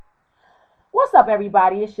up,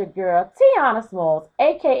 everybody? It's your girl, Tiana Smalls,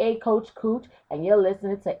 aka Coach Cooch, and you're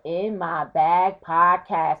listening to In My Bag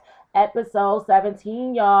Podcast, episode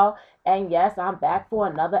 17, y'all. And yes, I'm back for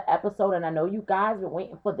another episode, and I know you guys been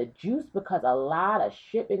waiting for the juice because a lot of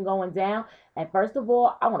shit been going down. And first of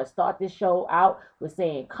all, I want to start this show out with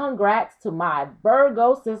saying congrats to my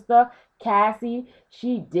Virgo sister, Cassie.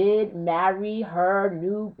 She did marry her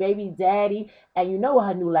new baby daddy, and you know what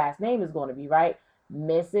her new last name is going to be, right?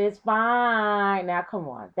 Mrs. Fine. Now, come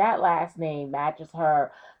on. That last name matches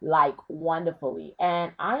her like wonderfully.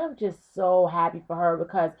 And I am just so happy for her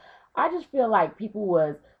because I just feel like people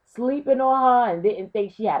was sleeping on her and didn't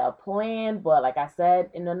think she had a plan. But like I said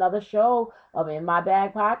in another show of In My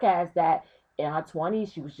Bag podcast, that in her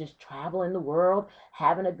 20s, she was just traveling the world,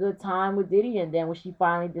 having a good time with Diddy. And then when she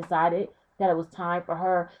finally decided that it was time for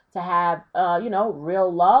her to have,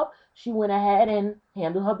 real love, she went ahead and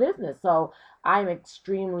handled her business. So I'm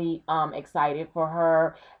extremely excited for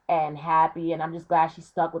her and happy, and I'm just glad she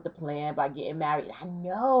stuck with the plan by getting married. I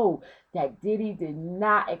know that Diddy did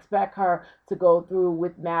not expect her to go through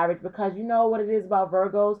with marriage because you know what it is about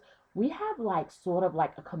Virgos. We have like sort of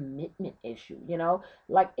like a commitment issue, you know?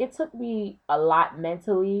 Like it took me a lot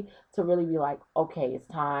mentally to really be like, okay, it's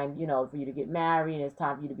time, for you to get married, and it's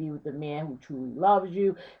time for you to be with the man who truly loves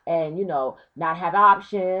you and, not have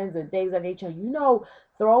options and things of that nature.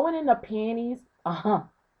 Throwing in the panties.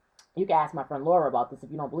 You can ask my friend Laura about this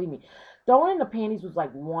if you don't believe me. Throwing in the panties was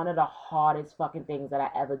like one of the hardest fucking things that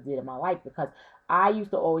I ever did in my life because I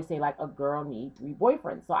used to always say like a girl needs three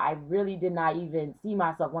boyfriends. So I really did not even see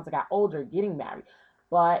myself once I got older getting married.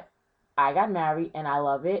 But I got married and I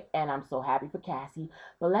love it and I'm so happy for Cassie.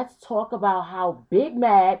 But let's talk about how big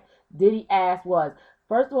mad Diddy ass was.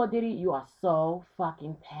 First of all, Diddy, you are so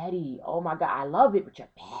fucking petty. Oh my god, I love it, but you're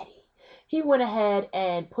petty. He went ahead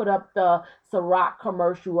and put up the Ciroc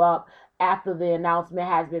commercial up after the announcement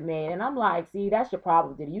has been made. And I'm like, see, that's your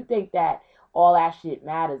problem, Diddy. You think that all that shit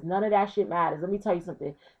matters. None of that shit matters. Let me tell you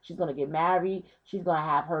something. She's going to get married. She's going to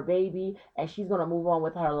have her baby. And she's going to move on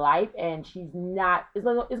with her life. And she's not, it's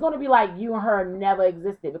going to be like you and her never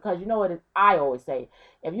existed. Because you know what I always say.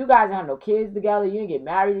 If you guys have no kids together, you didn't get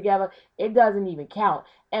married together, it doesn't even count.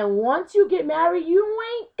 And once you get married, you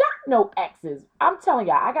ain't got no exes. I'm telling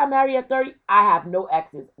y'all, I got married at 30. I have no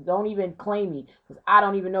exes. Don't even claim me because I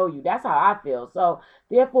don't even know you. That's how I feel. So,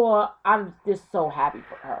 therefore, I'm just so happy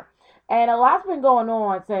for her. And a lot's been going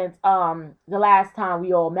on since the last time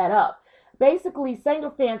we all met up. Basically,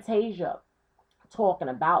 singer Fantasia talking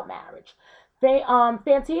about marriage.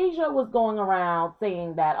 Fantasia was going around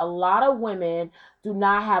saying that a lot of women do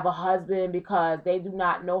not have a husband because they do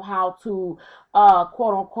not know how to,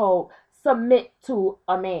 quote unquote, submit to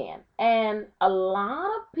a man. And a lot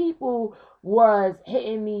of people was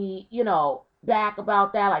hitting me, back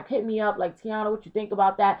about that, like hit me up, like Tiana, what you think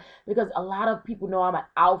about that? Because a lot of people know I'm an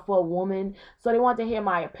alpha woman, so they want to hear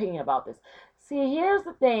my opinion about this. See, here's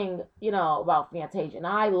the thing, about Fantasia. And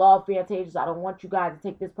I love Fantasia, so I don't want you guys to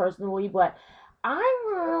take this personally, but I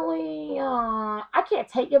can't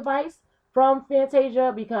take advice from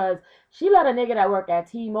Fantasia because she let a nigga that worked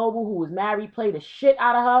at T-Mobile who was married play the shit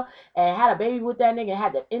out of her and had a baby with that nigga and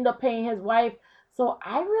had to end up paying his wife. So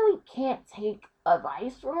I really can't take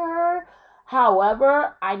advice from her.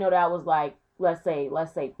 However, I know that was like let's say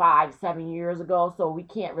 5, 7 years ago, so we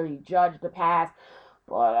can't really judge the past,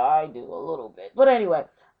 but I do a little bit. But anyway,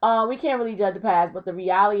 we can't really judge the past, but the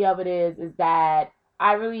reality of it is that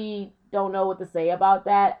I really don't know what to say about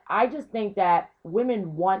that. I just think that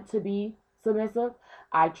women want to be submissive.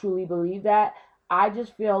 I truly believe that. I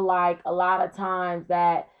just feel like a lot of times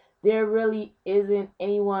that there really isn't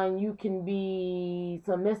anyone you can be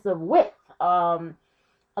submissive with.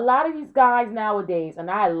 A lot of these guys nowadays, and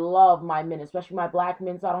I love my men, especially my black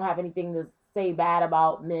men, so I don't have anything to say bad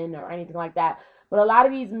about men or anything like that. But a lot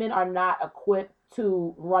of these men are not equipped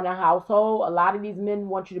to run a household. A lot of these men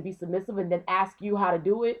want you to be submissive and then ask you how to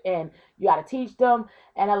do it, and you got to teach them.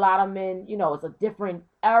 And a lot of men, it's a different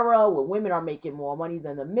era where women are making more money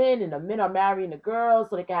than the men, and the men are marrying the girls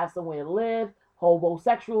so they can have somewhere to live.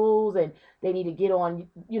 Homosexuals, and they need to get on,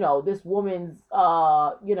 this woman's,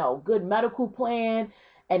 good medical plan,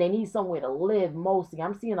 and they need somewhere to live mostly.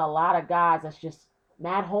 I'm seeing a lot of guys that's just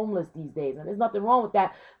mad homeless these days, and there's nothing wrong with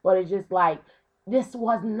that, but it's just like this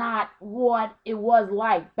was not what it was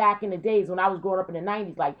like back in the days when I was growing up in the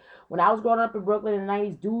 90s. Like when I was growing up in Brooklyn in the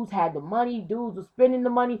 90s, dudes had the money, dudes were spending the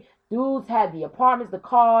money, dudes had the apartments, the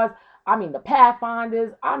cars, the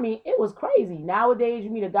Pathfinders. It was crazy. Nowadays, you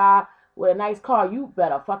meet a guy with a nice car, you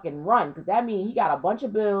better fucking run because that means he got a bunch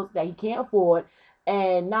of bills that he can't afford,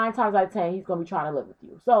 and 9 times out of 10, he's gonna be trying to live with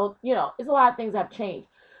you. So it's a lot of things that have changed.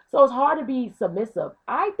 So it's hard to be submissive.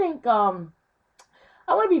 I think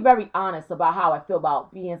I want to be very honest about how I feel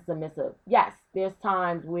about being submissive. Yes, there's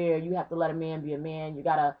times where you have to let a man be a man. You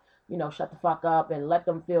gotta, shut the fuck up and let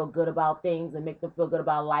them feel good about things and make them feel good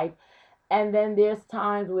about life. And then there's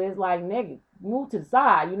times where it's like, nigga, move to the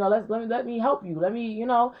side. Let me help you.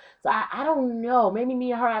 So I don't know. Maybe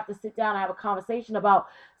me and her have to sit down and have a conversation about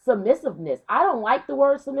submissiveness. I don't like the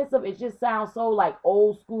word submissive. It just sounds so like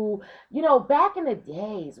old school. Back in the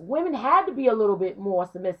days, women had to be a little bit more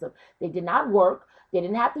submissive. They did not work. They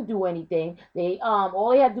didn't have to do anything. They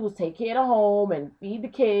all they had to do was take care of the home and feed the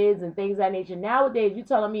kids and things of that nature. Nowadays, you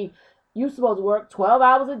telling me you supposed to work 12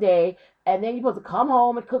 hours a day, and then you're supposed to come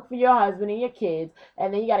home and cook for your husband and your kids,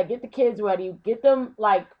 and then you got to get the kids ready, get them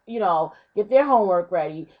like, get their homework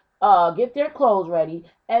ready, get their clothes ready,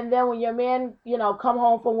 and then when your man, come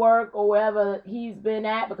home from work or wherever he's been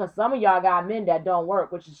at, because some of y'all got men that don't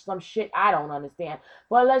work, which is some shit I don't understand.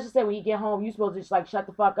 But let's just say when you get home, you supposed to just like shut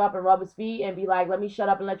the fuck up and rub his feet and be like, let me shut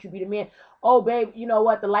up and let you be the man. Oh, babe, you know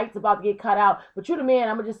what? The light's about to get cut out, but you the man.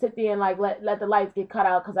 I'm gonna just sit there and like let the lights get cut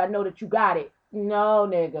out because I know that you got it. No,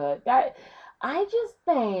 nigga. I just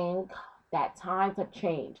think that times have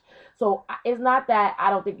changed. So it's not that I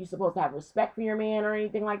don't think you're supposed to have respect for your man or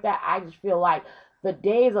anything like that. I just feel like the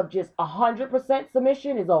days of just 100%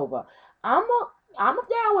 submission is over. I'm a, I'm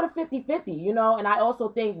down with a 50-50, and I also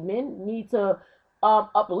think men need to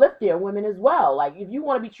uplift their women as well. Like if you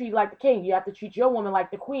want to be treated like the king, you have to treat your woman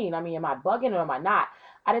like the queen. I mean, am I bugging or am I not?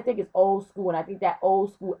 I didn't think it's old school, and I think that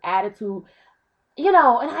old school attitude, and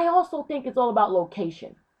I also think it's all about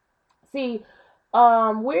location. See,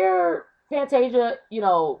 where Fantasia,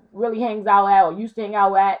 really hangs out at or used to hang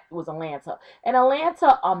out at was Atlanta. In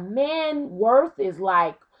Atlanta, a man worth is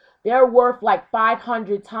like they're worth like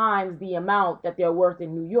 500 times the amount that they're worth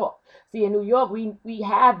in New York. See, in New York, we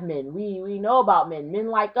have men. We know about men. Men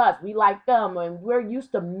like us. We like them, and we're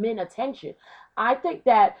used to men attention. I think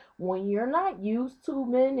that when you're not used to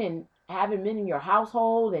men and having men in your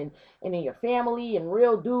household and in your family and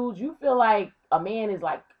real dudes, you feel like a man is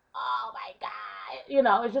like, oh my God.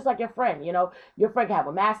 It's just like your friend. Your friend can have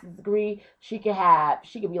a master's degree. She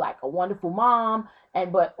could be like a wonderful mom,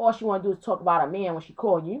 but all she want to do is talk about a man when she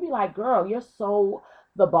calls you. You be like, girl, you're so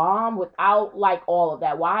the bomb without like all of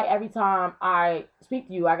that. Why every time I speak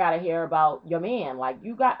to you, I gotta hear about your man? Like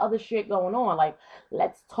you got other shit going on. Like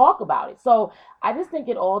let's talk about it. So I just think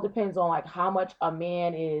it all depends on like how much a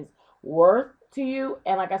man is worth to you.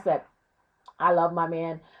 And like I said, I love my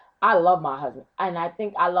man. I love my husband. And I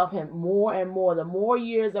think I love him more and more. The more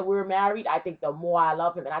years that we're married, I think the more I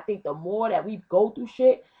love him. And I think the more that we go through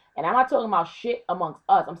shit, and I'm not talking about shit amongst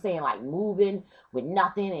us. I'm saying like moving with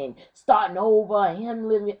nothing and starting over and him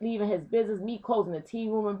leaving his business, me closing the tea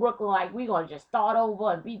room in Brooklyn. Like we're going to just start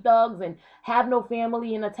over and be thugs and have no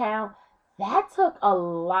family in the town. That took a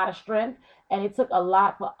lot of strength, and it took a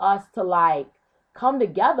lot for us to like come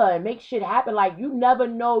together and make shit happen. Like you never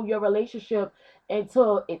know your relationship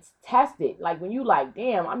until it's tested. Like when you like,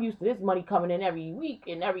 damn, I'm used to this money coming in every week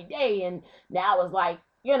and every day, and now it's like,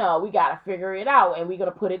 we gotta figure it out and we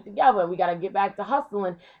gotta put it together and we gotta get back to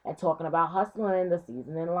hustling. And talking about hustling, the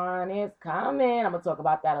seasoning line is coming. I'm gonna talk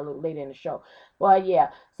about that a little later in the show. But yeah,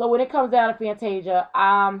 so when it comes down to Fantasia,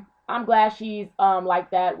 I'm glad she's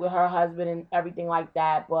like that with her husband and everything like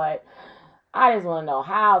that. But I just want to know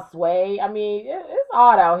how Sway. I mean, it's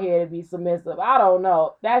hard out here to be submissive. I don't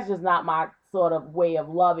know. That's just not my sort of way of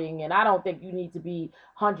loving, and I don't think you need to be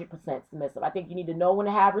 100% submissive. I think you need to know when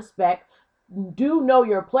to have respect. Do know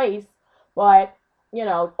your place, but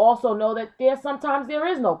also know that sometimes there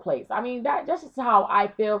is no place. I mean, that's just how I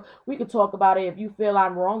feel. We could talk about it. If you feel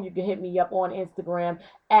I'm wrong, you can hit me up on Instagram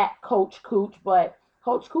at Coach Cooch. But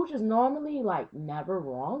Coach Cooch is normally like never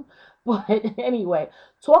wrong. But anyway,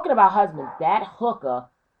 talking about husbands, that hooker.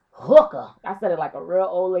 I said it like a real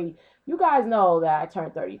old lady. You guys know that I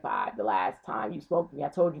turned 35 the last time you spoke to me. I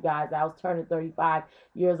told you guys that I was turning 35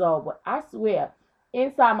 years old. But I swear,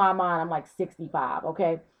 inside my mind, I'm like 65,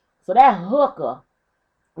 okay? So that hooker,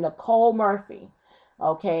 Nicole Murphy,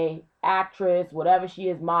 okay, actress, whatever she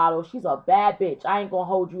is, model, she's a bad bitch. I ain't gonna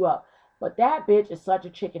hold you up. But that bitch is such a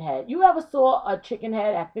chicken head. You ever saw a chicken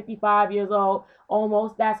head at 55 years old?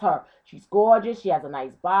 Almost. That's her. She's gorgeous. She has a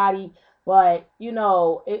nice body. But,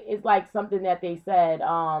 it's like something that they said.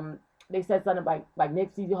 They said something like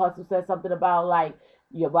Nipsey Hussle said something about like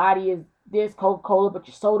your body is this Coca-Cola, but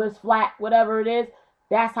your soda's flat, whatever it is.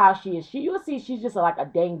 That's how she is. You'll see she's just like a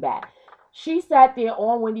dingbat. She sat there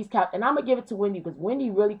on Wendy's couch, and I'm gonna give it to Wendy because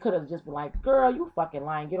Wendy really could have just been like, "Girl, you fucking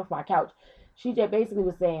lying. Get off my couch." She just basically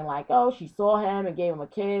was saying like, "Oh, she saw him and gave him a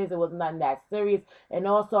kiss. It was nothing that serious." And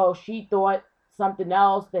also, she thought something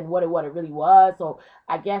else than what it really was. So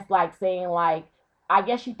I guess like saying like, I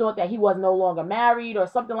guess she thought that he was no longer married or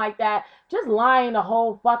something like that. Just lying the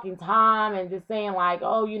whole fucking time and just saying like,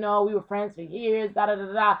 oh, we were friends for years, da da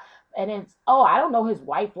da da. And then, oh, I don't know his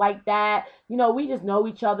wife like that. We just know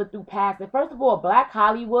each other through past. And first of all, Black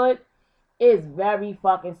Hollywood is very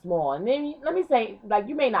fucking small. And then let me say, like,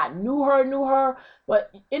 you may not knew her, but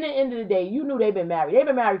in the end of the day, you knew they've been married. They've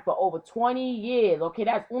been married for over 20 years. Okay,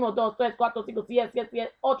 that's 1, 2, 3, 4, 5, 6, 7, 8, 9, 10,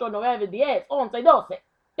 11, 12, 13, 14, 15,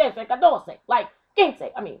 16, 17, 18, 19, 20. Like,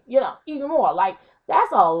 15. Even more. Like,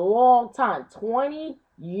 that's a long time. 20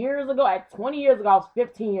 years ago, at 20 years ago, I was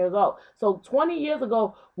 15 years old. So 20 years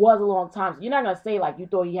ago was a long time. So you're not going to say, like, you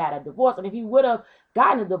thought he had a divorce. And if he would have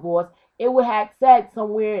gotten a divorce, it would have said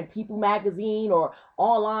somewhere in People magazine or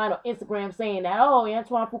online or Instagram saying that, oh,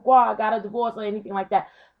 Antoine Fuqua got a divorce or anything like that.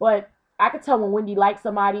 But I could tell when Wendy liked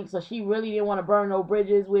somebody, so she really didn't want to burn no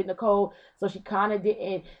bridges with Nicole, so she kind of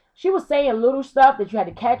didn't. She was saying little stuff that you had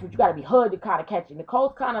to catch, but you got to be hood to kind of catch it.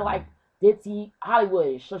 Nicole's kind of like ditzy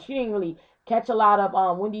Hollywoodish, so she didn't really catch a lot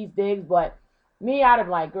of Wendy's digs. But me, I'd have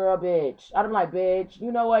like, girl, bitch. I'd have like, bitch.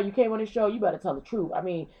 You know what? You came on this show, you better tell the truth. I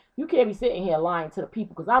mean, you can't be sitting here lying to the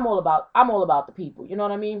people because I'm all about the people. You know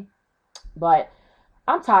what I mean? But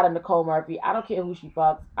I'm tired of Nicole Murphy. I don't care who she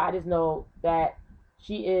fucks. I just know that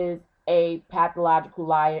she is a pathological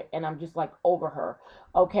liar, and I'm just like over her.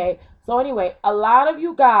 Okay. So anyway, a lot of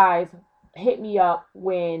you guys hit me up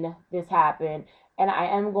when this happened, and I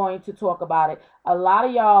am going to talk about it. A lot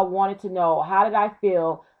of y'all wanted to know how did I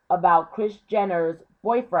feel about Kris Jenner's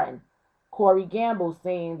boyfriend, Corey Gamble,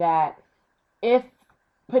 saying that if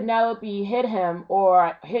Penelope hit him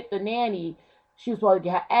or hit the nanny, she was supposed to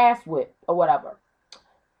get her ass whipped or whatever.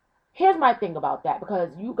 Here's my thing about that,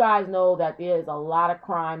 because you guys know that there's a lot of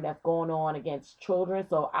crime that's going on against children.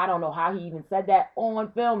 So I don't know how he even said that on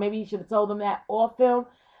film. Maybe he should have told them that off film.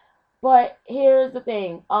 But here's the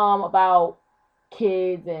thing about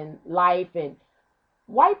kids and life, and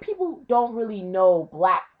white people don't really know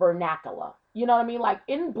black vernacular. You know what I mean? Like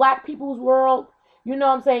in black people's world, you know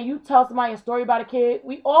what I'm saying? You tell somebody a story about a kid,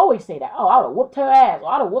 we always say that. Oh, I would have whooped her ass, or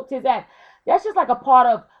I would have whooped his ass. That's just like a part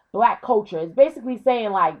of black culture. It's basically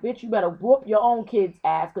saying like, bitch, you better whoop your own kid's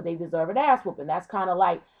ass because they deserve an ass whooping. That's kind of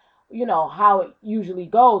like, how it usually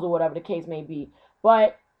goes or whatever the case may be.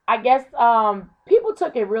 But I guess people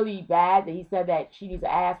took it really bad that he said that she needs an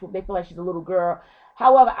ass whoop. They feel like she's a little girl.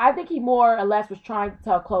 However, I think he more or less was trying to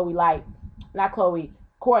tell Chloe, like, not Chloe,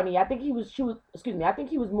 Courtney. I think he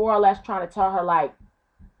was more or less trying to tell her, like,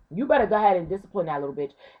 you better go ahead and discipline that little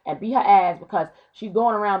bitch and beat her ass because she's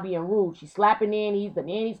going around being rude. She's slapping nannies. The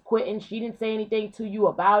nanny's quitting. She didn't say anything to you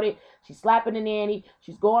about it. She's slapping the nanny.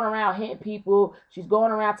 She's going around hitting people. She's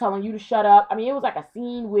going around telling you to shut up. I mean, it was like a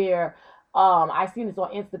scene where I seen this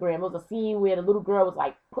on Instagram. It was a scene where the little girl was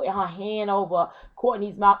like putting her hand over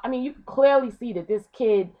Courtney's mouth. I mean, you can clearly see that this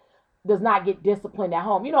kid does not get disciplined at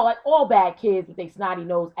home. Like all bad kids with their snotty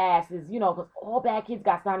nose asses, because all bad kids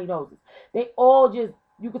got snotty noses. They all just,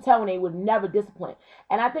 you could tell when they were never disciplined.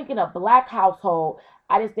 And I think in a black household,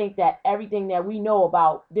 I just think that everything that we know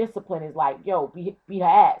about discipline is like, yo, beat her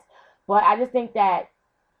ass. But I just think that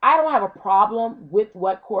I don't have a problem with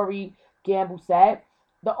what Corey Gamble said.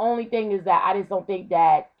 The only thing is that I just don't think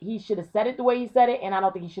that he should have said it the way he said it, and I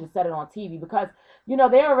don't think he should have said it on TV because, they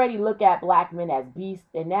already look at black men as beasts,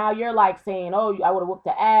 and now you're like saying, oh, I would have whooped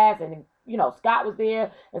the ass, and Scott was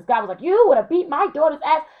there, and Scott was like, you would have beat my daughter's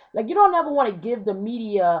ass. Like, you don't ever want to give the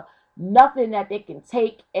media nothing that they can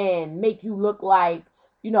take and make you look like,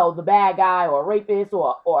 the bad guy or a rapist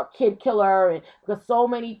or a kid killer, and because so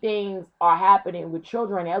many things are happening with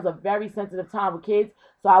children. It was a very sensitive time with kids,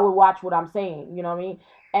 so I would watch what I'm saying, you know what I mean?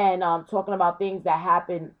 And talking about things that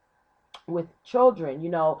happen with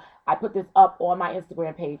children, I put this up on my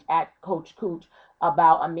Instagram page at Coach Cooch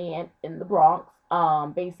about a man in the Bronx.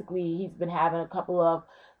 Basically, he's been having a couple of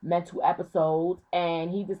mental episodes,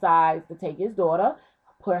 and he decides to take his daughter,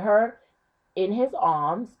 put her in his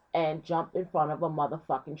arms, and jump in front of a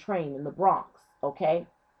motherfucking train in the Bronx. Okay?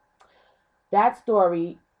 That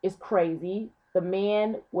story is crazy. The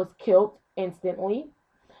man was killed instantly,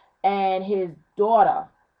 and his daughter.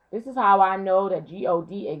 This is how I know that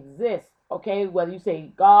God exists. Okay, whether you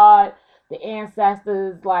say God, the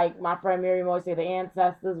ancestors, like my friend Miriam always say, the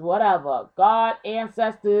ancestors, whatever. God,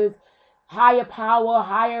 ancestors, higher power,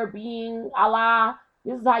 higher being, Allah.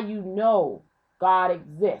 This is how you know God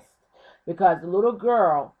exists. Because the little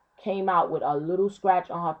girl came out with a little scratch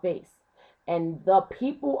on her face. And the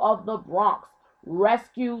people of the Bronx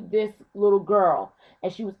rescued this little girl.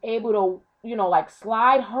 And she was able to, like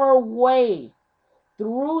slide her way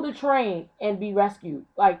through the train and be rescued.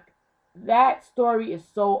 Like, that story is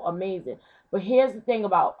so amazing. But here's the thing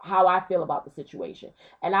about how I feel about the situation.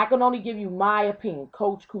 And I can only give you my opinion,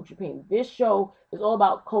 Coach Cooch opinion. This show is all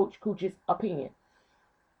about Coach Cooch's opinion.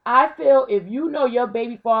 I feel if you know your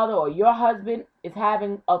baby father or your husband is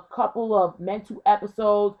having a couple of mental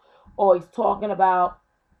episodes or he's talking about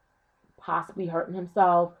possibly hurting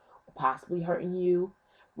himself or possibly hurting you,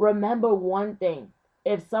 remember one thing.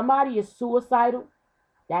 If somebody is suicidal,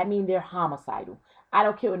 that means they're homicidal. I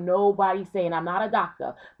don't care what nobody's saying. I'm not a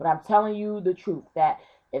doctor, but I'm telling you the truth that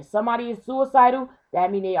if somebody is suicidal, that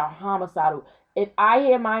means they are homicidal. If I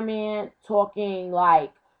hear my man talking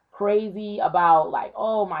like crazy about like,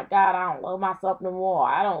 oh my God, I don't love myself no more.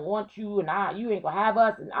 I don't want you and you ain't gonna have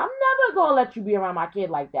us and I'm never gonna let you be around my kid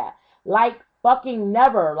like that. Like fucking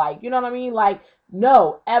never. Like, you know what I mean? Like,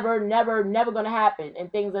 no, ever, never, never gonna happen and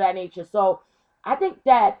things of that nature. So I think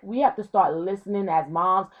that we have to start listening as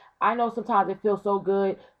moms. I know sometimes it feels so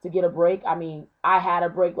good to get a break. I mean, I had a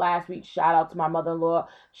break last week. Shout out to my mother-in-law.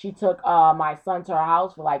 She took my son to her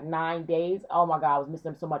house for like 9 days. Oh my God, I was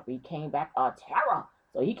missing him so much, but he came back a terror.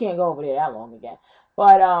 So he can't go over there that long again.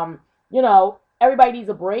 But everybody needs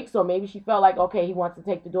a break. So maybe she felt like, okay, he wants to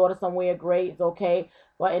take the daughter somewhere. Great, it's okay.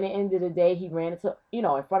 But in the end of the day, he ran into, in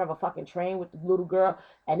front of a fucking train with the little girl.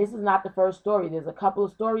 And this is not the first story. There's a couple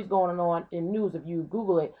of stories going on in news. If you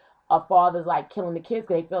Google it, of fathers like killing the kids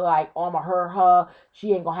because they feel like, oh, I'm gonna hurt her.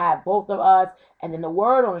 She ain't gonna have both of us. And then the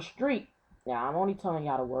word on the street. Now I'm only telling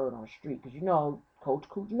y'all the word on the street because Coach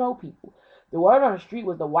Cooch, people. The word on the street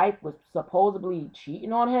was the wife was supposedly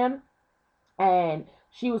cheating on him, and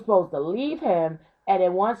she was supposed to leave him. And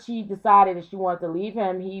then once she decided that she wanted to leave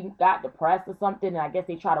him, he got depressed or something, and I guess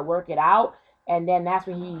they tried to work it out. And then that's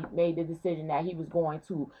when he made the decision that he was going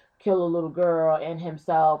to kill a little girl and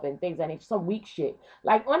himself and things like that. Some weak shit.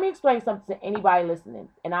 Like, let me explain something to anybody listening.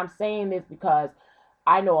 And I'm saying this because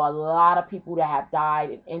I know a lot of people that have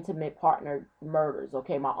died in intimate partner murders.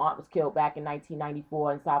 Okay, my aunt was killed back in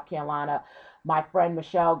 1994 in South Carolina. My friend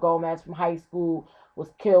Michelle Gomez from high school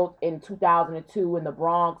was killed in 2002 in the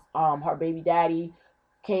Bronx. Her baby daddy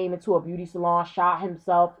came into a beauty salon, shot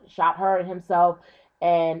her and himself,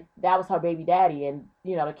 and that was her baby daddy. And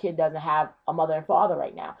the kid doesn't have a mother and father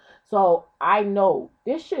right now. So I know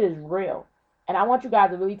this shit is real, and I want you guys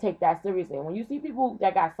to really take that seriously. And when you see people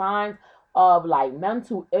that got signs of like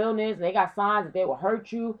mental illness and they got signs that they will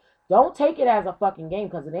hurt you, don't take it as a fucking game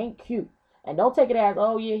because it ain't cute. And don't take it as,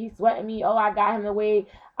 oh yeah, he's sweating me. Oh, I got him the way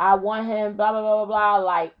I want him. Blah blah blah blah blah.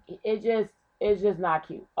 Like it's just not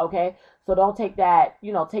cute. Okay, so don't take that.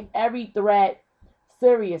 Take every threat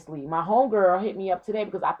seriously. My homegirl hit me up today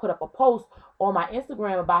because I put up a post on my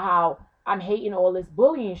Instagram about how I'm hating all this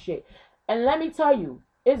bullying shit. And let me tell you,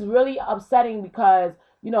 it's really upsetting because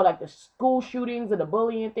like the school shootings and the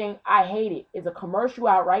bullying thing, I hate it. It's a commercial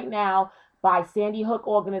out right now by Sandy Hook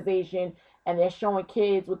organization, and they're showing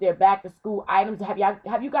kids with their back to school items. Have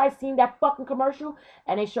you guys seen that fucking commercial?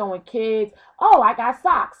 And they're showing kids, oh, I got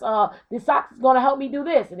socks. This socks is gonna help me do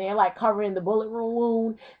this, and they're like covering the bullet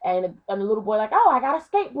wound, and the little boy like, oh, I got a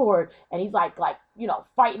skateboard, and he's like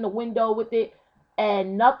fighting the window with it,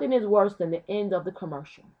 and nothing is worse than the end of the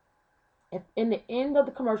commercial. If in the end of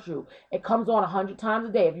the commercial, it comes on 100 times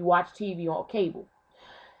a day if you watch TV on cable.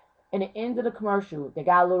 In the end of the commercial, they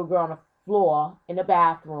got a little girl on the floor in the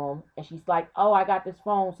bathroom, and she's like, "Oh, I got this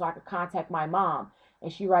phone so I could contact my mom." And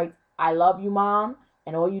she writes, "I love you, mom."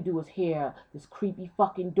 And all you do is hear this creepy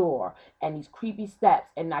fucking door and these creepy steps,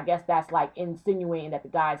 and I guess that's like insinuating that the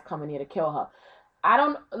guy's coming here to kill her. I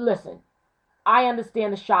don't listen. I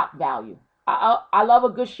understand the shock value. I love a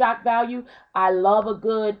good shock value. I love a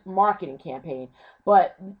good marketing campaign.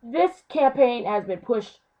 But this campaign has been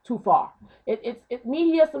pushed too far.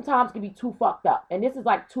 Media sometimes can be too fucked up. And this is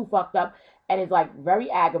like too fucked up and it's like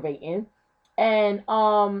very aggravating. And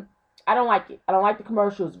I don't like it. I don't like the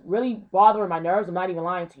commercials. Really bothering my nerves. I'm not even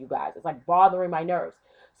lying to you guys. It's like bothering my nerves.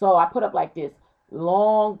 So I put up like this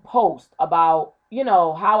long post about,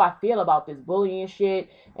 how I feel about this bullying shit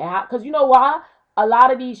and how, cause you know why? A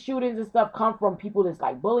lot of these shootings and stuff come from people that's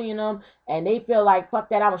like bullying them and they feel like fuck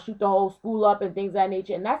that, I'm gonna shoot the whole school up and things of that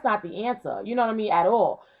nature, and that's not the answer, you know what I mean, at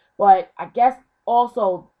all. But I guess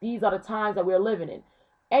also these are the times that we're living in.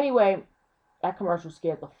 Anyway, that commercial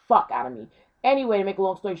scared the fuck out of me. Anyway, to make a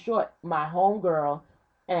long story short, my homegirl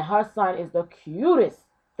and her son is the cutest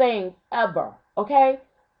thing ever. Okay,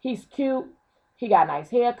 he's cute, he got nice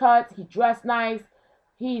haircuts, he dressed nice,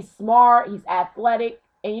 he's smart, he's athletic.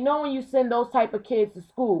 And when you send those type of kids to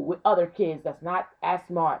school with other kids that's not as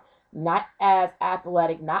smart, not as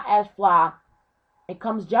athletic, not as fly, it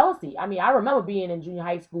comes jealousy. I mean, I remember being in junior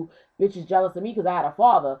high school, bitches jealous of me because I had a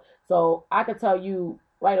father. So I could tell you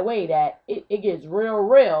right away that it gets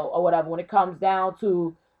real or whatever when it comes down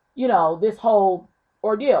to, this whole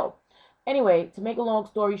ordeal. Anyway, to make a long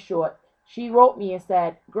story short, she wrote me and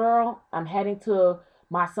said, "Girl, I'm heading to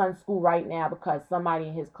my son's school right now because somebody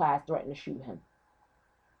in his class threatened to shoot him."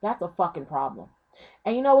 That's a fucking problem.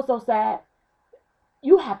 And you know what's so sad?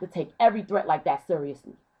 You have to take every threat like that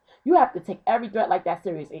seriously. You have to take every threat like that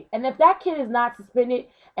seriously. And if that kid is not suspended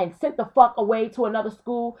and sent the fuck away to another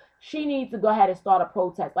school, she needs to go ahead and start a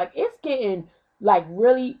protest. Like, it's getting like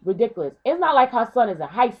really ridiculous. It's not like her son is in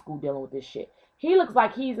high school dealing with this shit. He looks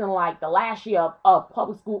like he's in like the last year of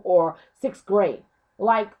public school or sixth grade.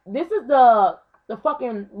 Like, this is the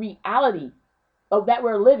fucking reality of that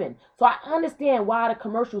we're living. So I understand why the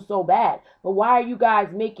commercial's so bad, but why are you guys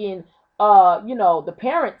making the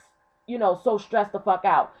parents, so stressed the fuck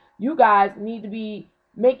out? You guys need to be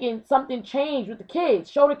making something change with the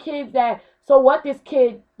kids. Show the kids that, so what, this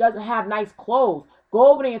kid doesn't have nice clothes.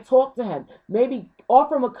 Go over there and talk to him. Maybe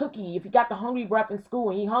offer him a cookie if you got the hungry breath in school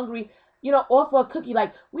and he hungry, offer a cookie.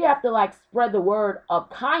 Like, we have to like spread the word of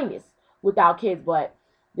kindness with our kids. But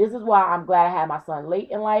this is why I'm glad I had my son late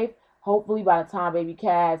in life. Hopefully by the time baby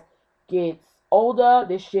Kaz gets older,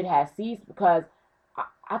 this shit has ceased, because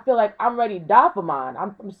I feel like I'm ready to die for mine.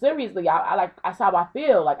 I'm seriously, I like, that's how I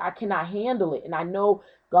feel. Like, I cannot handle it. And I know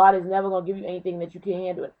God is never going to give you anything that you can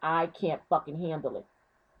handle, and I can't fucking handle it.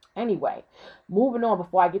 Anyway, moving on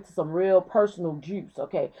before I get to some real personal juice,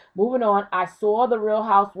 okay? Moving on, I saw the Real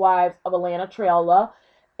Housewives of Atlanta trailer,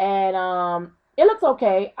 and it looks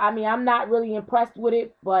okay. I mean, I'm not really impressed with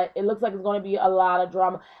it, but it looks like it's going to be a lot of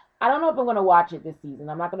drama. I don't know if I'm going to watch it this season.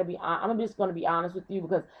 I'm just going to be honest with you,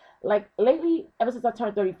 because like lately, ever since I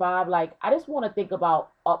turned 35, like, I just want to think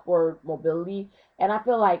about upward mobility, and I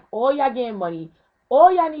feel like all y'all getting money,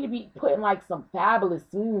 all y'all need to be putting like some fabulous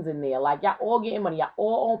scenes in there. Like, y'all all getting money, y'all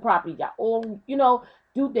all own property, y'all all,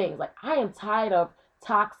 do things. Like, I am tired of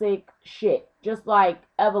toxic shit. Just like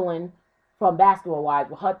Evelyn from Basketball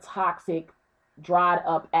Wives with her toxic, dried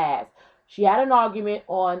up ass. She had an argument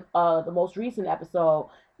on the most recent episode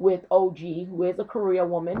with OG, who is a career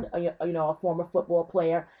woman, a former football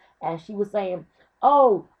player, and she was saying,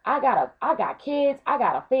 "Oh, I got kids, I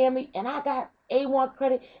got a family, and I got A1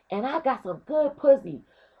 credit, and I got some good pussy."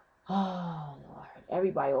 Oh Lord,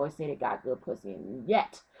 everybody always say they got good pussy, and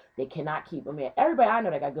yet they cannot keep a man. Everybody I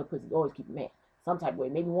know that got good pussy always keep a man some type of way,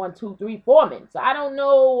 maybe one, two, three, four men. So I don't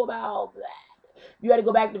know about that. You had to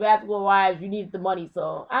go back to Basketball Wives. You needed the money,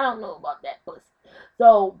 so I don't know about that pussy.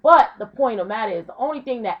 So, but the point of matter is, the only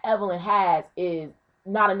thing that Evelyn has is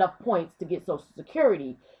not enough points to get Social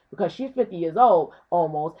Security, because she's 50 years old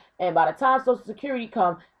almost, and by the time Social Security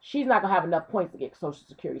comes, she's not gonna have enough points to get Social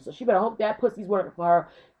Security. So she better hope that pussy's working for her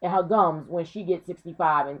and her gums when she gets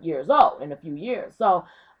 65 and years old in a few years. So,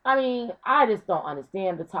 I mean, I just don't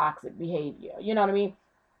understand the toxic behavior. You know what I mean?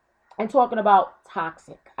 And talking about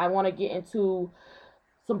toxic, I want to get into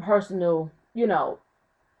some personal,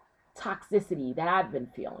 toxicity that I've been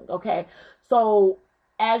feeling. Okay, so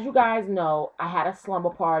as you guys know, I had a slumber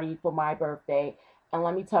party for my birthday, and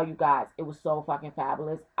let me tell you guys, it was so fucking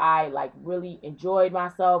fabulous. I like really enjoyed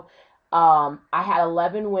myself. I had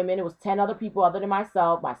 11 women. It was 10 other people other than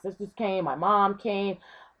myself. My sisters came, my mom came,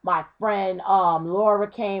 my friend Laura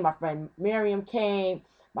came, my friend Miriam came,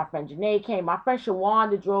 my friend Janae came, my friend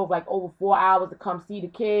Shawanda drove like over 4 hours to come see the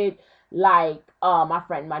kid. Like,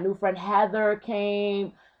 my new friend Heather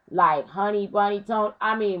came, like Honey Bunny Tone.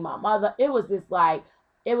 I mean, my mother. It was like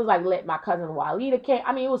lit. My cousin Walida came.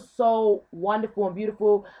 I mean, it was so wonderful and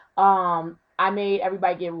beautiful. I made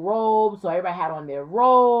everybody get robes, so everybody had on their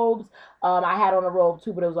robes. I had on a robe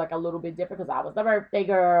too, but it was like a little bit different because I was the birthday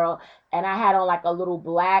girl, and I had on like a little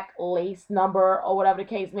black lace number or whatever the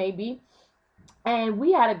case may be. And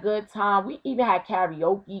we had a good time. We even had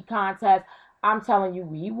karaoke contest. I'm telling you,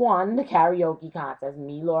 we won the karaoke contest.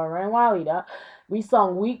 Me, Laura, and Walida. We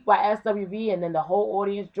sung "Weak" by SWV, and then the whole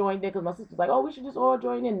audience joined in because my sister was like, "Oh, we should just all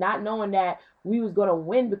join in," not knowing that we was gonna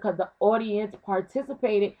win because the audience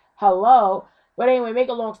participated. Hello. But anyway, make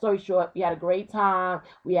a long story short, we had a great time.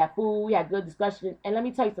 We had food. We had good discussion. And let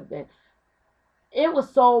me tell you something, it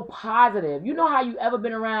was so positive. You know how you ever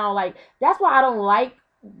been around, like, that's why I don't like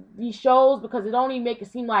these shows, because it only make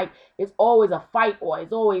it seem like it's always a fight, or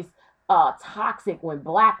it's always toxic when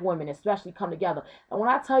black women especially come together. And when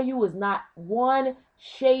I tell you, it's not one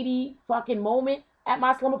shady fucking moment at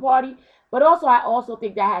my slumber party. But also, I also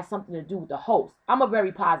think that has something to do with the host. I'm a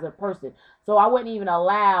very positive person, so I wouldn't even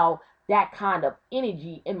allow that kind of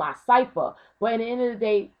energy in my cipher. But at the end of the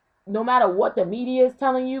day, no matter what the media is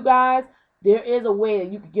telling you guys, there is a way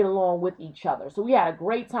that you can get along with each other. So we had a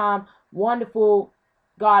great time. Wonderful.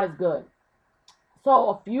 God is good. So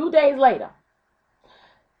a few days later,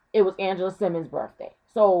 it was Angela Simmons' birthday.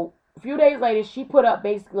 So a few days later, she put up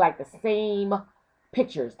basically like the same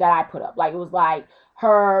pictures that I put up. Like it was like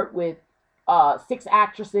her with six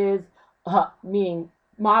actresses, meaning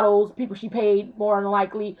models, people she paid more than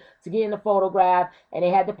likely to get in the photograph, and they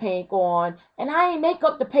had the pink on. And I ain't make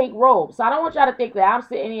up the pink robe, so I don't want y'all to think that I'm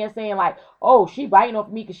sitting here saying like, oh, she biting off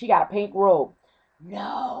me because she got a pink robe.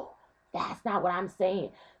 No, that's not what I'm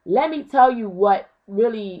saying. Let me tell you what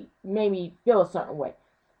really made me feel a certain way.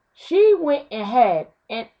 She went ahead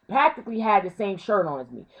and practically had the same shirt on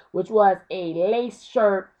as me, which was a lace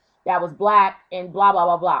shirt that was black and blah blah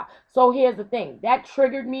blah blah. So here's the thing that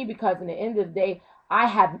triggered me because in the end of the day, I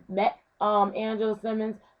have met Angela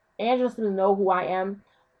Simmons. Angela Simmons know who I am.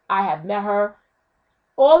 I have met her.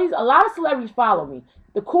 A lot of celebrities follow me.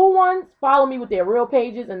 The cool ones follow me with their real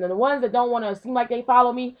pages, and then the ones that don't want to seem like they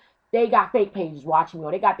follow me, they got fake pages watching me,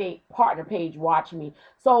 or they got their partner page watching me.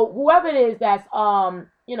 So whoever it is that's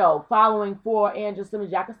following for Angela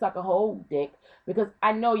Simmons, y'all can suck a whole dick because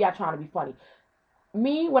I know y'all trying to be funny.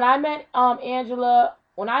 Me, when I met Angela,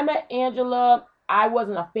 I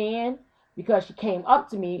wasn't a fan because she came up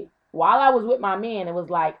to me while I was with my man and was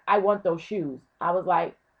like, "I want those shoes." I was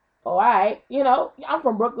like, "Oh, all right, I'm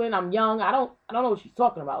from Brooklyn. I'm young. I don't know what she's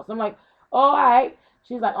talking about." So I'm like, "Oh, all right."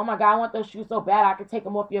 She's like, "Oh my God, I want those shoes so bad. I could take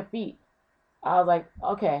them off your feet." I was like,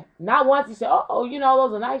 "Okay." Not once he said, "Oh,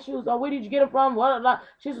 those are nice shoes. Oh, where did you get them from?" What?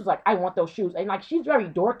 She was like, "I want those shoes," and like she's very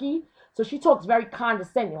dorky, so she talks very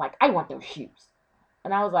condescending, like, "I want those shoes."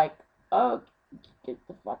 And I was like, "Oh, get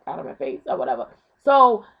the fuck out of my face," or whatever.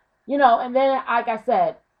 So, and then, like I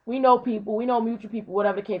said, we know people, we know mutual people,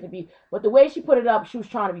 whatever the case may be. But the way she put it up, she was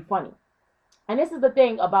trying to be funny. And this is the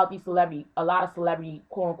thing about a lot of celebrity,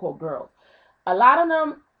 quote unquote, girls. A lot of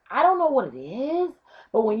them, I don't know what it is,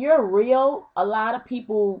 but when you're real, a lot of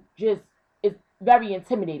people just is very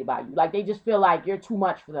intimidated by you. Like they just feel like you're too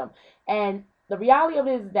much for them. And the reality of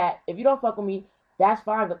it is that if you don't fuck with me, that's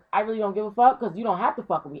fine. But I really don't give a fuck because you don't have to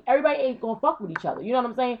fuck with me. Everybody ain't gonna fuck with each other. You know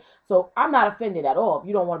what I'm saying? So I'm not offended at all. If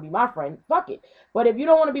you don't want to be my friend, fuck it. But if you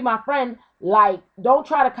don't want to be my friend, like, don't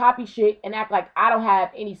try to copy shit and act like I don't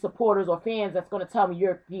have any supporters or fans that's gonna tell me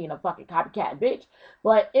you're being a fucking copycat bitch.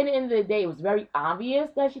 But in the end of the day, it was very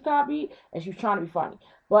obvious that she copied and she was trying to be funny.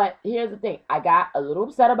 But here's the thing, I got a little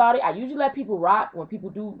upset about it. I usually let people rock when people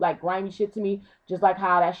do like grimy shit to me, just like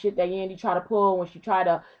how that shit that Yandy tried to pull when she tried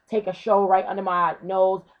to take a show right under my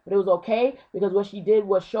nose. But it was okay because what she did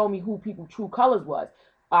was show me who people true colors was.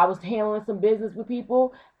 I was handling some business with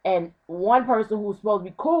people, and one person who was supposed to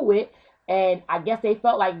be cool with, and I guess they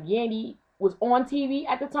felt like Yandy was on TV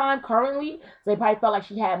at the time currently, so they probably felt like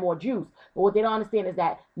she had more juice. But what they don't understand is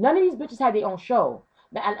that none of these bitches had their own show.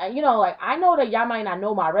 And, like I know that y'all might not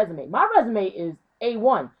know my resume. My resume is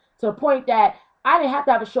A1 to the point that I didn't have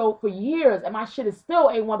to have a show for years, and my shit is still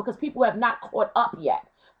A1 because people have not caught up yet.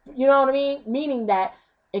 You know what I mean? Meaning that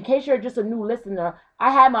in case you're just a new listener,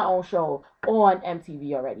 I had my own show on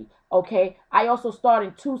MTV already. Okay, I also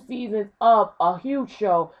started 2 seasons of a huge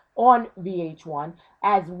show on VH1,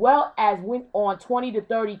 as well as went on 20 to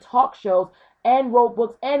 30 talk shows and wrote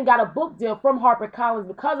books and got a book deal from HarperCollins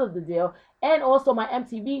because of the deal. And also my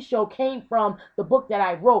MTV show came from the book that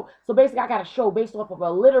I wrote. So basically I got a show based off of a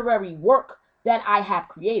literary work that I have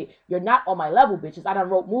created. You're not on my level, bitches. I done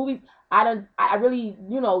wrote movies. I really,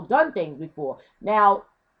 done things before. Now,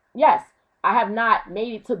 yes, I have not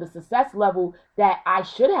made it to the success level that I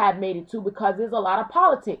should have made it to because there's a lot of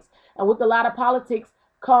politics. And with a lot of politics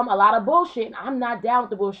come a lot of bullshit. And I'm not down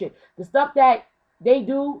with the bullshit. The stuff that they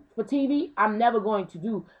do for TV, I'm never going to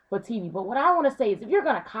do for TV. But what I want to say is if you're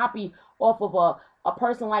going to copy off of a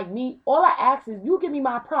person like me, all I ask is you give me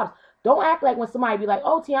my props. Don't act like when somebody be like,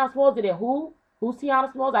 "Oh, Tiana Smalls did it." Who? Who's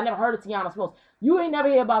Tiana Smalls? I never heard of Tiana Smalls. You ain't never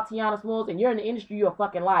hear about Tiana Smalls, and you're in the industry, you're a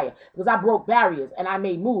fucking liar. Because I broke barriers and I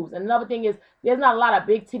made moves. And another thing is, there's not a lot of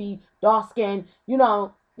big titty, dark skin,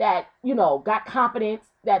 that, got confidence,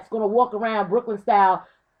 that's gonna walk around Brooklyn style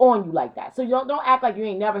on you like that. So you don't act like you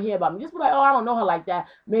ain't never hear about me. Just be like, "Oh, I don't know her like that.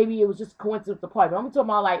 Maybe it was just coincidence with the party." But I'm talking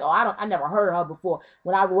about like, "Oh, I never heard of her before."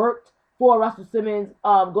 When I worked for Russell Simmons,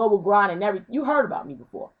 Global Grind and everything, you heard about me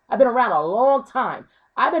before. I've been around a long time.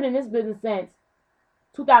 I've been in this business since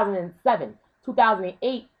 2007,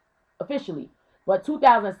 2008 officially, but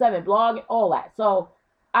 2007 blog and all that. So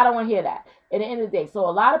I don't want to hear that at the end of the day. So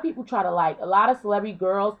a lot of people try to a lot of celebrity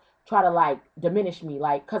girls try to diminish me,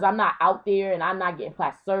 because I'm not out there and I'm not getting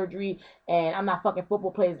plastic surgery and I'm not fucking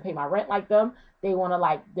football players to pay my rent like them. They want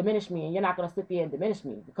to diminish me, and you're not going to sit there and diminish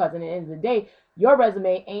me because in the end of the day, your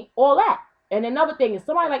resume ain't all that. And another thing is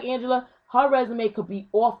somebody like Angela, her resume could be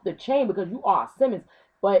off the chain because you are Simmons.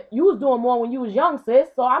 But you was doing more when you was young, sis.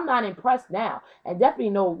 So I'm not impressed now. And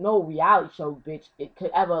definitely no reality show, bitch, it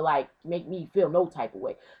could ever like make me feel no type of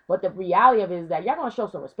way. But the reality of it is that y'all gonna show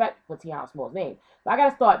some respect for Tiana Small's name. If I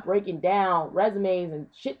gotta start breaking down resumes and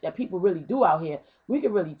shit that people really do out here, we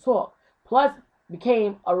could really talk. Plus,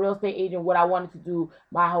 became a real estate agent, what I wanted to do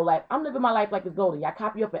my whole life. I'm living my life like it's golden. Y'all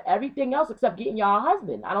copy up for everything else except getting y'all a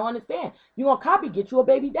husband. I don't understand. You gonna copy, get you a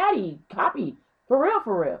baby daddy. Copy. For real,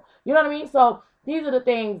 for real. You know what I mean? So these are the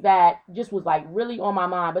things that just was like really on my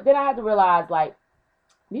mind. But then I had to realize like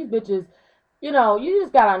these bitches, you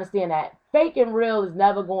just gotta understand that fake and real is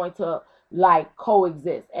never going to like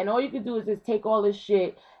coexist. And all you can do is just take all this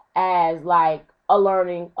shit as like a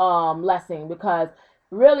learning lesson because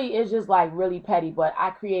really it's just like really petty. But I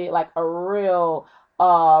created like a real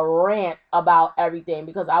rant about everything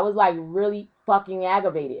because I was like really fucking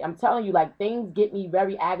aggravated. I'm telling you, like things get me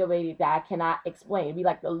very aggravated that I cannot explain. It'd be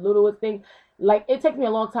like the littlest thing. Like it takes me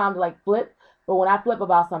a long time to like flip, but when I flip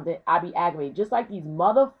about something, I be aggravated. Just like these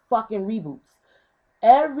motherfucking reboots.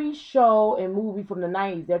 Every show and movie from the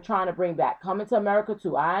 90s, they're trying to bring back. Coming to America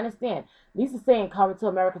 2. I understand. Lisa's saying Coming to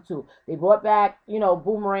America 2. They brought back,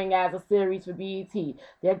 Boomerang as a series for BET.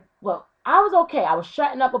 Well, I was okay. I was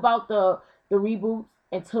shutting up about the reboots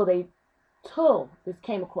until this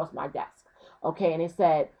came across my desk. Okay, and it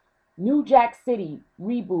said New Jack City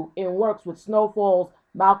reboot in works with Snowfall's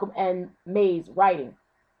Malcolm N. Mays writing.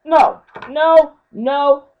 No, no,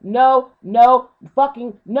 no, no, no,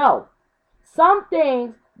 fucking no. Some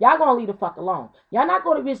things y'all gonna leave the fuck alone. Y'all not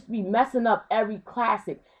gonna just be messing up every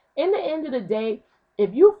classic. In the end of the day,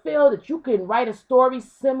 if you feel that you can write a story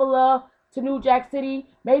similar to New Jack City,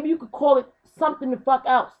 maybe you could call it something the fuck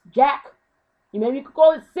else. Jack. Maybe you could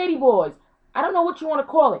call it City Boys. I don't know what you want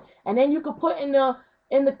to call it. And then you could put in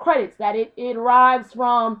the credits that it arrives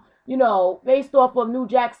from, based off of New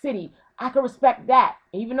Jack City. I can respect that.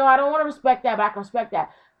 Even though I don't want to respect that, but I can respect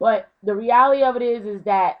that. But the reality of it is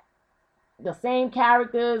that the same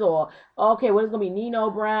characters or okay, what is gonna be Nino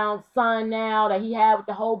Brown's son now that he had with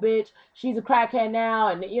the whole bitch? She's a crackhead now,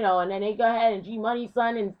 and and then they go ahead and G Money's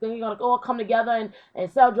son, and then you're gonna all come together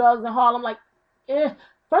and sell drugs in Harlem. Like,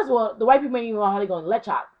 first of all, the white people ain't even know how they're gonna let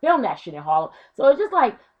y'all film that shit in Harlem. So it's just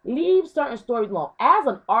like leave certain stories alone. As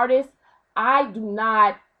an artist, I do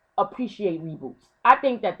not appreciate reboots. I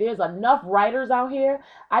think that there's enough writers out here.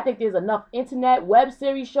 I think there's enough internet web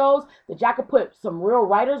series shows that y'all could put some real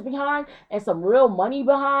writers behind and some real money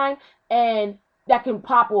behind and that can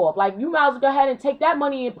pop off. Like you might as well go ahead and take that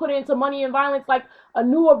money and put it into Money and Violence, like a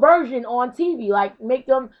newer version on TV. Like make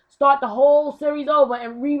them start the whole series over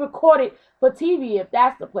and re-record it for TV if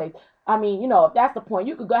that's the place. I mean, if that's the point,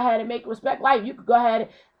 you could go ahead and make Respect Life. You could go ahead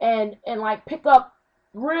and like pick up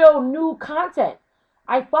real new content.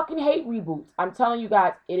 I fucking hate reboots. I'm telling you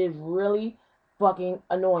guys, it is really fucking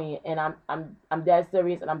annoying, and I'm dead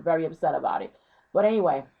serious, and I'm very upset about it. But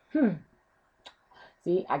anyway,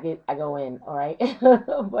 see, I go in, all right.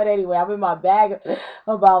 But anyway, I'm in my bag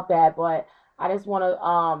about that. But I just want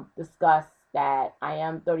to discuss that I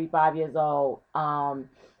am 35 years old,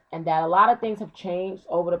 and that a lot of things have changed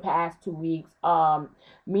over the past 2 weeks.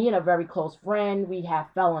 Me and a very close friend, we have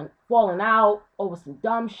fallen out over some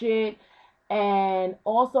dumb shit. And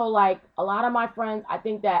also, like a lot of my friends, I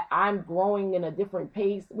think that I'm growing in a different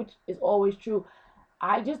pace, which is always true.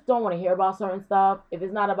 I just don't want to hear about certain stuff. If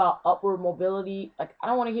it's not about upward mobility, like I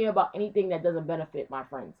don't want to hear about anything that doesn't benefit my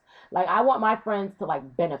friends. Like I want my friends to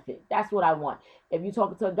like benefit. That's what I want. If you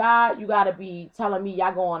talking to a guy, you gotta be telling me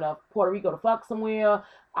y'all going to Puerto Rico to fuck somewhere.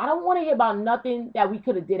 I don't want to hear about nothing that we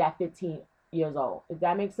could have did at 15 years old. If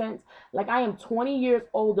that makes sense. Like I am 20 years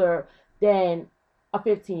older than a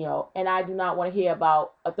 15-year-old, and I do not want to hear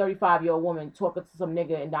about a 35-year-old woman talking to some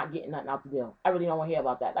nigga and not getting nothing out the deal. I really don't want to hear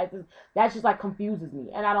about that. Like that just like confuses me,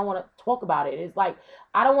 and I don't want to talk about it. It's like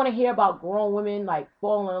I don't want to hear about grown women like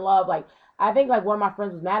falling in love. Like I think like one of my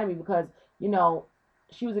friends was mad at me because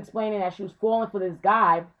she was explaining that she was falling for this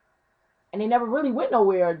guy, and they never really went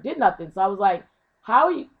nowhere or did nothing. So I was like, how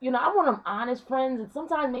are you? I'm one of them honest friends, and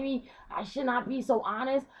sometimes maybe I should not be so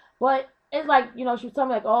honest, but it's like, she was telling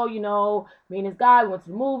me like, oh, me and this guy went to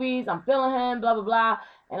the movies, I'm feeling him, blah, blah, blah.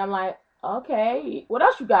 And I'm like, okay, what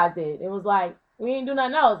else you guys did? It was like, we ain't do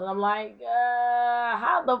nothing else. And I'm like,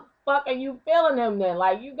 how the fuck are you feeling him then?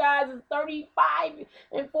 Like, you guys is 35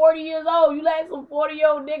 and 40 years old. You let some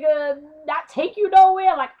 40-year-old nigga not take you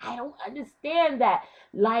nowhere? Like, I don't understand that.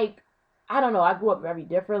 Like, I don't know. I grew up very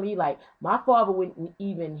differently. Like, my father wouldn't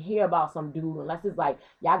even hear about some dude unless it's like,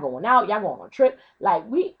 y'all going out, y'all going on a trip. Like,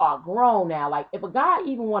 we are grown now. Like, if a guy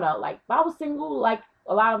even want to, like, if I was single, like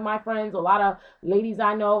a lot of my friends, a lot of ladies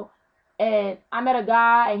I know, and I met a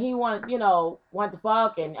guy and he wanted, want to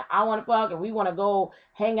fuck and I want to fuck and we want to go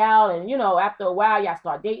hang out and after a while y'all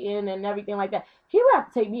start dating and everything like that. He would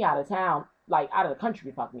have to take me out of town, like out of the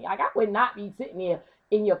country to fuck me. Like I would not be sitting there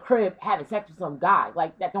in your crib having sex with some guy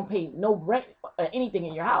like that don't pay no rent or anything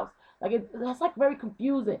in your house. Like that's like very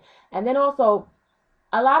confusing. And then also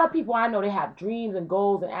a lot of people I know they have dreams and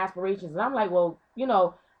goals and aspirations, and I'm like, well,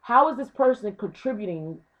 how is this person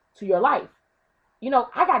contributing to your life?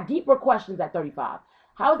 I got deeper questions at 35.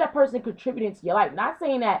 How is that person contributing to your life? Not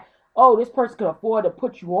saying that, oh, this person could afford to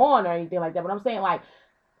put you on or anything like that, but I'm saying, like,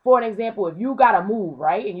 for an example, if you gotta move,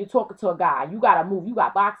 right, and you're talking to a guy, you gotta move, you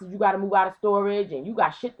got boxes, you gotta move out of storage, and you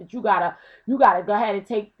got shit that you gotta go ahead and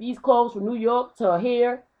take these clothes from New York to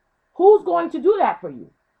here. Who's going to do that for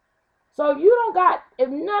you? So if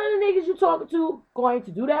none of the niggas you talking to going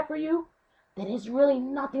to do that for you, then it's really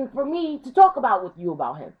nothing for me to talk about with you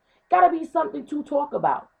about him. Gotta be something to talk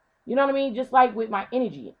about. You know what I mean? Just like with my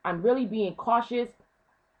energy, I'm really being cautious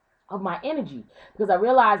of my energy because I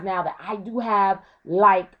realize now that I do have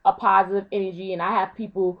like a positive energy, and I have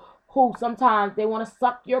people who sometimes they want to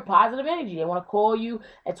suck your positive energy. They want to call you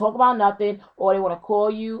and talk about nothing, or they want to call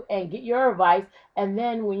you and get your advice. And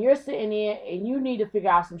then when you're sitting there and you need to figure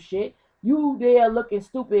out some shit, you there looking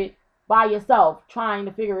stupid by yourself trying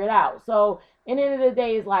to figure it out. So in the end of the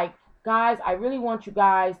day, it's like, guys, I really want you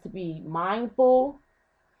guys to be mindful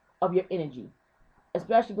of your energy,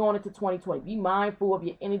 especially going into 2020. Be mindful of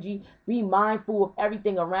your energy. Be mindful of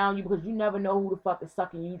everything around you because you never know who the fuck is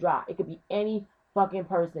sucking you dry. It could be any fucking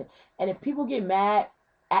person. And if people get mad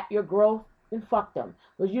at your growth, then fuck them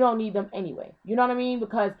because you don't need them anyway. You know what I mean?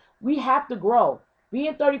 Because we have to grow.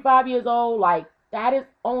 Being 35 years old, like, that is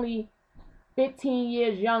only 15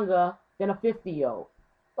 years younger than a 50-year-old.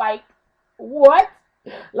 Like, what?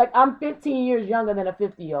 Like, I'm 15 years younger than a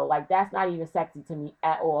 50-year-old. Like, that's not even sexy to me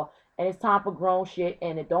at all. And it's time for grown shit,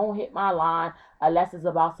 and it don't hit my line unless it's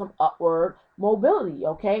about some upward mobility,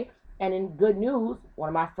 okay? And in good news, one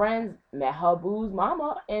of my friends met her boo's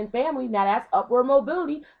mama and family. Now that's upward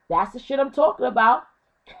mobility. That's the shit I'm talking about.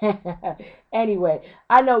 Anyway,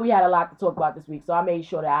 I know we had a lot to talk about this week, so I made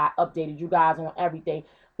sure that I updated you guys on everything.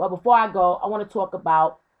 But before I go, I want to talk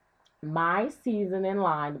about my season in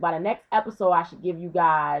line. By the next episode, I should give you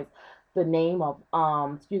guys the name of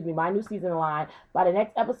my new season in line. By the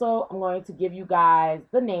next episode, I'm going to give you guys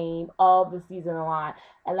the name of the season in line.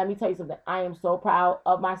 And let me tell you something, I am so proud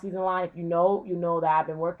of my season in line. If you know, you know that I've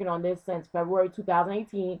been working on this since February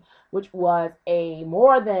 2018, which was a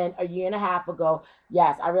more than a year and a half ago.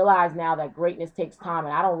 Yes, I realize now that greatness takes time,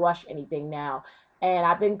 and I don't rush anything now. And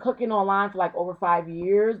I've been cooking online for like over 5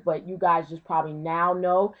 years, but you guys just probably now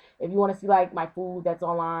know. If you want to see like my food that's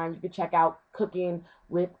online, you can check out Cooking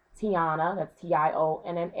with Tionna. That's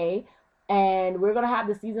Tionna. And we're going to have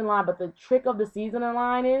the season line, but the trick of the seasoning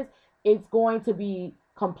line is it's going to be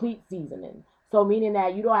complete seasoning. So meaning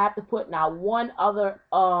that you don't have to put now one other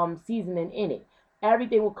seasoning in it.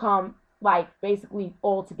 Everything will come like basically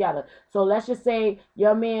all together. So let's just say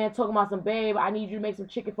your man talking about some, babe, I need you to make some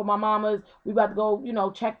chicken for my mamas. We about to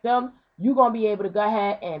go, check them. You're going to be able to go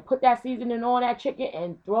ahead and put that seasoning on that chicken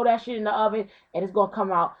and throw that shit in the oven, and it's going to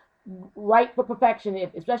come out right for perfection,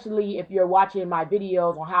 especially if you're watching my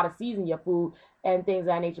videos on how to season your food and things of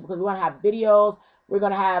that nature, because we're going to have videos. We're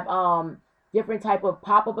going to have different type of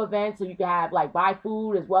pop-up events, so you can have like buy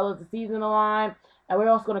food as well as the seasoning line. And we're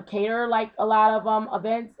also going to cater like a lot of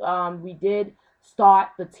events. We did start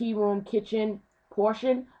the Tea Room Kitchen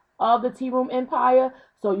portion of the Tea Room Empire,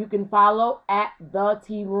 so you can follow at the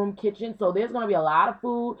Tea Room Kitchen. So there's going to be a lot of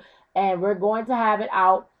food, and we're going to have it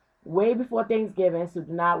out way before Thanksgiving, so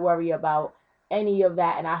do not worry about any of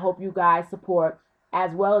that. And I hope you guys support,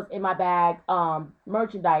 as well as In My Bag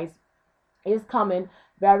merchandise is coming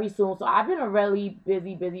very soon. So I've been a really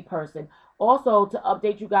busy person. Also, to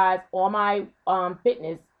update you guys on my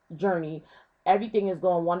fitness journey, everything is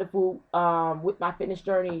going wonderful with my fitness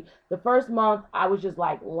journey. The first month I was just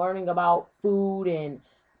like learning about food and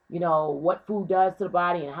what food does to the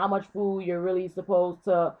body and how much food you're really supposed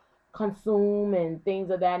to consume and things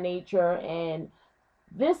of that nature. And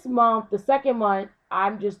this month, the second month,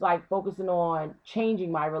 I'm just like focusing on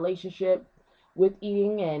changing my relationship with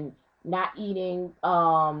eating and not eating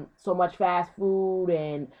so much fast food,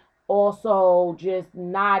 and also just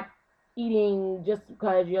not eating just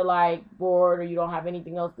because you're like bored or you don't have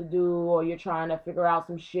anything else to do, or you're trying to figure out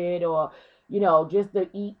some shit, or just to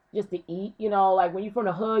eat. Like when you're from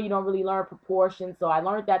the hood, you don't really learn proportions. So I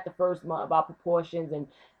learned that the first month about proportions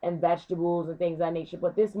and vegetables and things of that nature.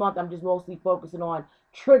 But this month I'm just mostly focusing on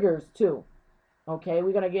triggers too. Okay,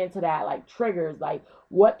 we're gonna get into that, like triggers, like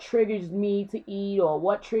what triggers me to eat, or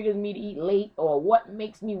what triggers me to eat late, or what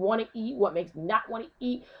makes me want to eat, what makes me not want to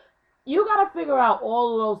eat. You gotta figure out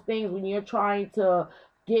all of those things when you're trying to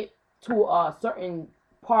get to a certain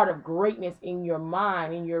part of greatness in your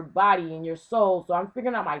mind, in your body, in your soul. So I'm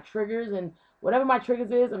figuring out my triggers, and whatever my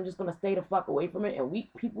triggers is, I'm just gonna stay the fuck away from it. And weak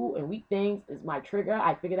people and weak things is my trigger.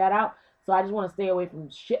 I figured that out. So I just want to stay away from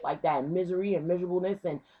shit like that, and misery and miserableness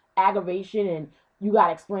and aggravation, and you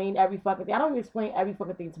gotta explain every fucking thing. I don't even explain every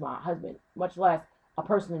fucking thing to my husband, much less a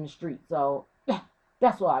person in the street. So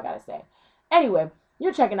that's all I gotta say. Anyway,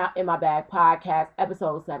 you're checking out In My Bag Podcast,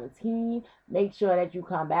 episode 17. Make sure that you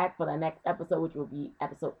come back for the next episode, which will be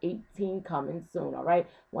episode 18, coming soon, all right?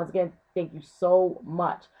 Once again, thank you so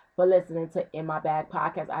much for listening to In My Bag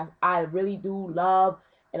Podcast. I really do love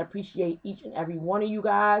and appreciate each and every one of you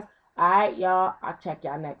guys. All right, y'all. I'll check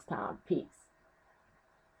y'all next time. Peace.